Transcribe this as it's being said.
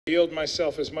yield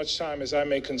myself as much time as I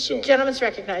may consume. Gentleman's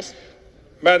recognized.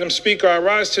 Madam Speaker, I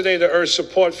rise today to urge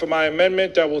support for my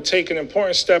amendment that will take an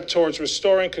important step towards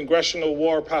restoring congressional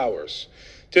war powers.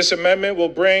 This amendment will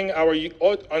bring our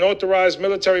unauthorized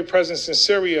military presence in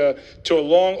Syria to a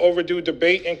long overdue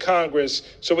debate in Congress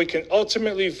so we can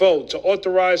ultimately vote to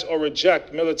authorize or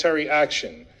reject military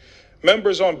action.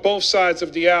 Members on both sides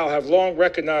of the aisle have long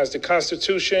recognized the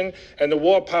Constitution and the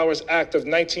War Powers Act of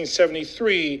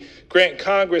 1973 grant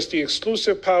Congress the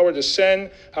exclusive power to send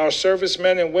our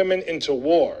servicemen and women into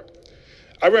war.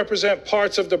 I represent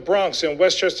parts of the Bronx in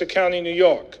Westchester County, New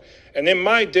York, and in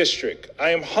my district, I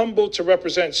am humbled to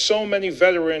represent so many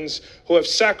veterans who have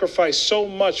sacrificed so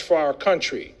much for our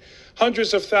country.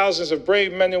 Hundreds of thousands of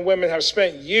brave men and women have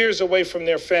spent years away from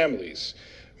their families,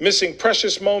 missing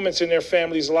precious moments in their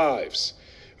families' lives.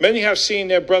 Many have seen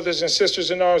their brothers and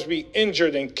sisters in arms be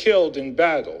injured and killed in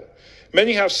battle.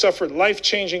 Many have suffered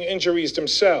life-changing injuries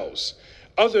themselves.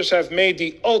 Others have made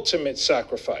the ultimate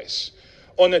sacrifice.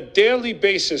 On a daily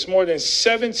basis, more than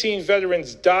 17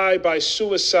 veterans die by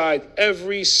suicide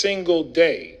every single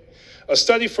day. A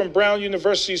study from Brown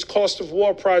University's Cost of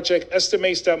War Project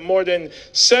estimates that more than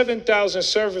 7,000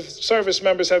 service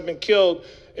members have been killed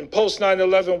in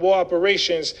post-9/11 war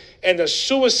operations, and the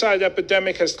suicide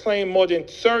epidemic has claimed more than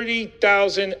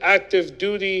 30,000 active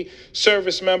duty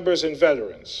service members and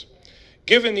veterans.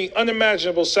 Given the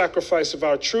unimaginable sacrifice of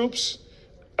our troops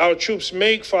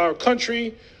make for our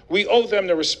country, we owe them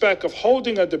the respect of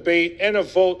holding a debate and a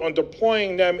vote on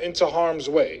deploying them into harm's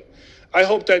way. I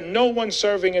hope that no one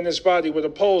serving in this body would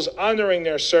oppose honoring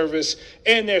their service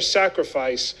and their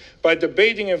sacrifice by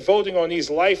debating and voting on these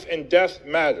life and death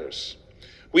matters.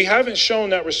 We haven't shown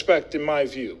that respect, in my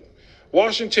view.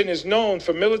 Washington is known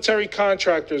for military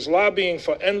contractors lobbying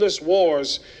for endless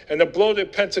wars and a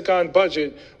bloated Pentagon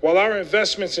budget, while our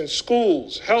investments in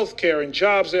schools, healthcare, and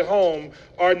jobs at home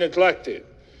are neglected.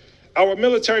 Our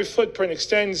military footprint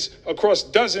extends across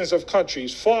dozens of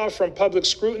countries, far from public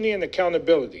scrutiny and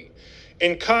accountability.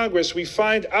 In Congress, we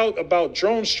find out about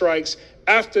drone strikes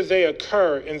after they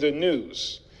occur in the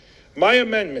news. My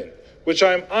amendment, which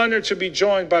I am honored to be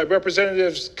joined by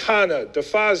Representatives Khanna,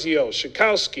 DeFazio,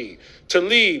 Schakowsky,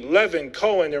 Tlaib, Levin,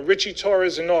 Cohen, and Richie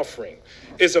Torres in offering,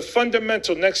 is a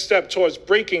fundamental next step towards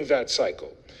breaking that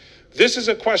cycle. This is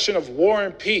a question of war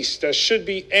and peace that should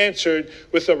be answered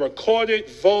with a recorded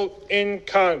vote in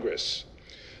Congress.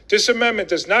 This amendment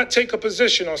does not take a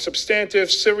position on substantive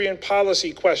Syrian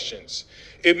policy questions.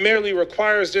 It merely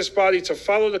requires this body to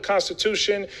follow the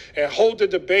Constitution and hold the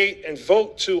debate and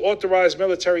vote to authorize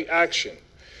military action.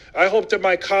 I hope that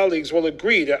my colleagues will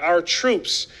agree that our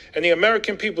troops and the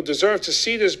American people deserve to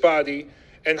see this body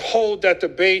and hold that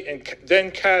debate and then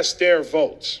cast their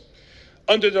votes.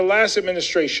 Under the last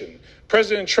administration,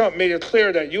 President Trump made it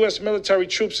clear that U.S. military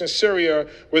troops in Syria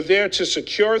were there to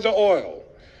secure the oil,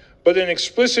 but an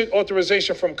explicit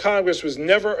authorization from Congress was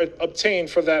never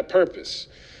obtained for that purpose.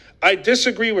 I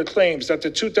disagree with claims that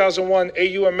the 2001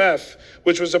 AUMF,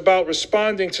 which was about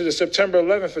responding to the September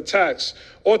 11th attacks,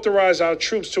 authorized our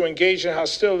troops to engage in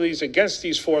hostilities against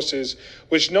these forces,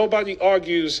 which nobody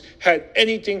argues had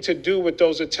anything to do with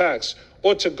those attacks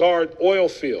or to guard oil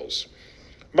fields.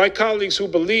 My colleagues who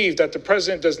believe that the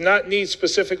president does not need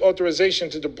specific authorization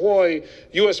to deploy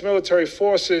U.S. military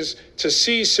forces to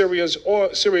seize Syria's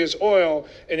oil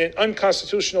in an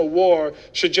unconstitutional war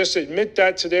should just admit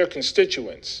that to their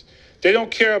constituents. They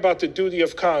don't care about the duty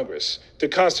of Congress, the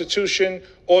Constitution,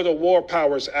 or the War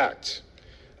Powers Act.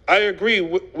 I agree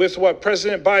with what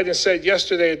President Biden said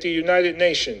yesterday at the United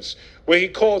Nations, where he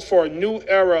called for a new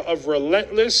era of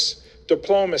relentless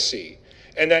diplomacy,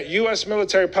 and that U.S.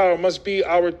 military power must be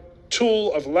our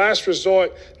tool of last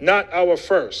resort, not our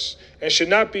first, and should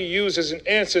not be used as an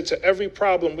answer to every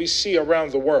problem we see around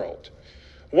the world.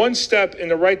 One step in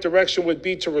the right direction would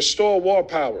be to restore war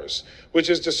powers, which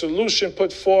is the solution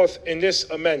put forth in this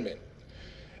amendment.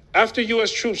 After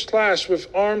U.S. troops clashed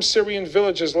with armed Syrian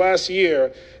villages last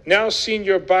year, now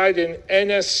senior Biden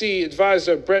NSC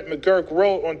advisor Brett McGurk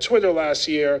wrote on Twitter last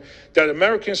year that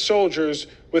American soldiers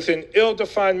with an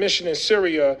ill-defined mission in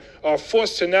Syria are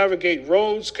forced to navigate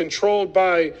roads controlled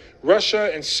by Russia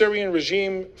and Syrian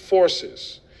regime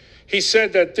forces. He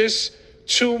said that this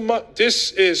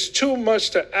is too much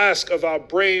to ask of our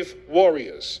brave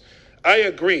warriors. I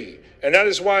agree, and that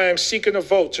is why I'm seeking a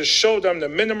vote to show them the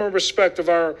minimum respect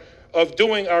of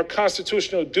doing our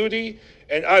constitutional duty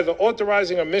and either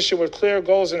authorizing a mission with clear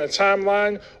goals and a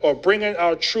timeline or bringing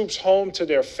our troops home to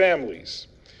their families.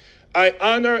 I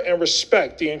honor and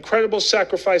respect the incredible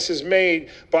sacrifices made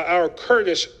by our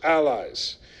Kurdish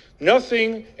allies.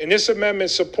 Nothing in this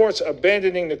amendment supports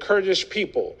abandoning the Kurdish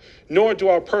people, nor do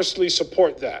I personally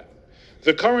support that.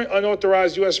 The current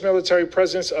unauthorized U.S. military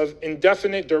presence of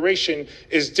indefinite duration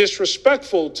is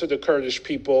disrespectful to the Kurdish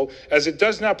people, as it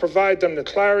does not provide them the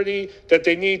clarity that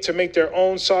they need to make their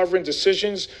own sovereign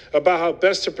decisions about how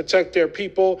best to protect their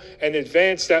people and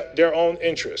advance their own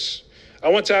interests. I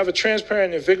want to have a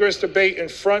transparent and vigorous debate in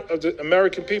front of the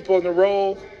American people in the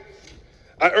role.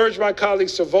 I urge my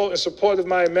colleagues to vote in support of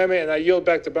my amendment, and I yield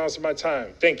back the balance of my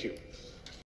time. Thank you.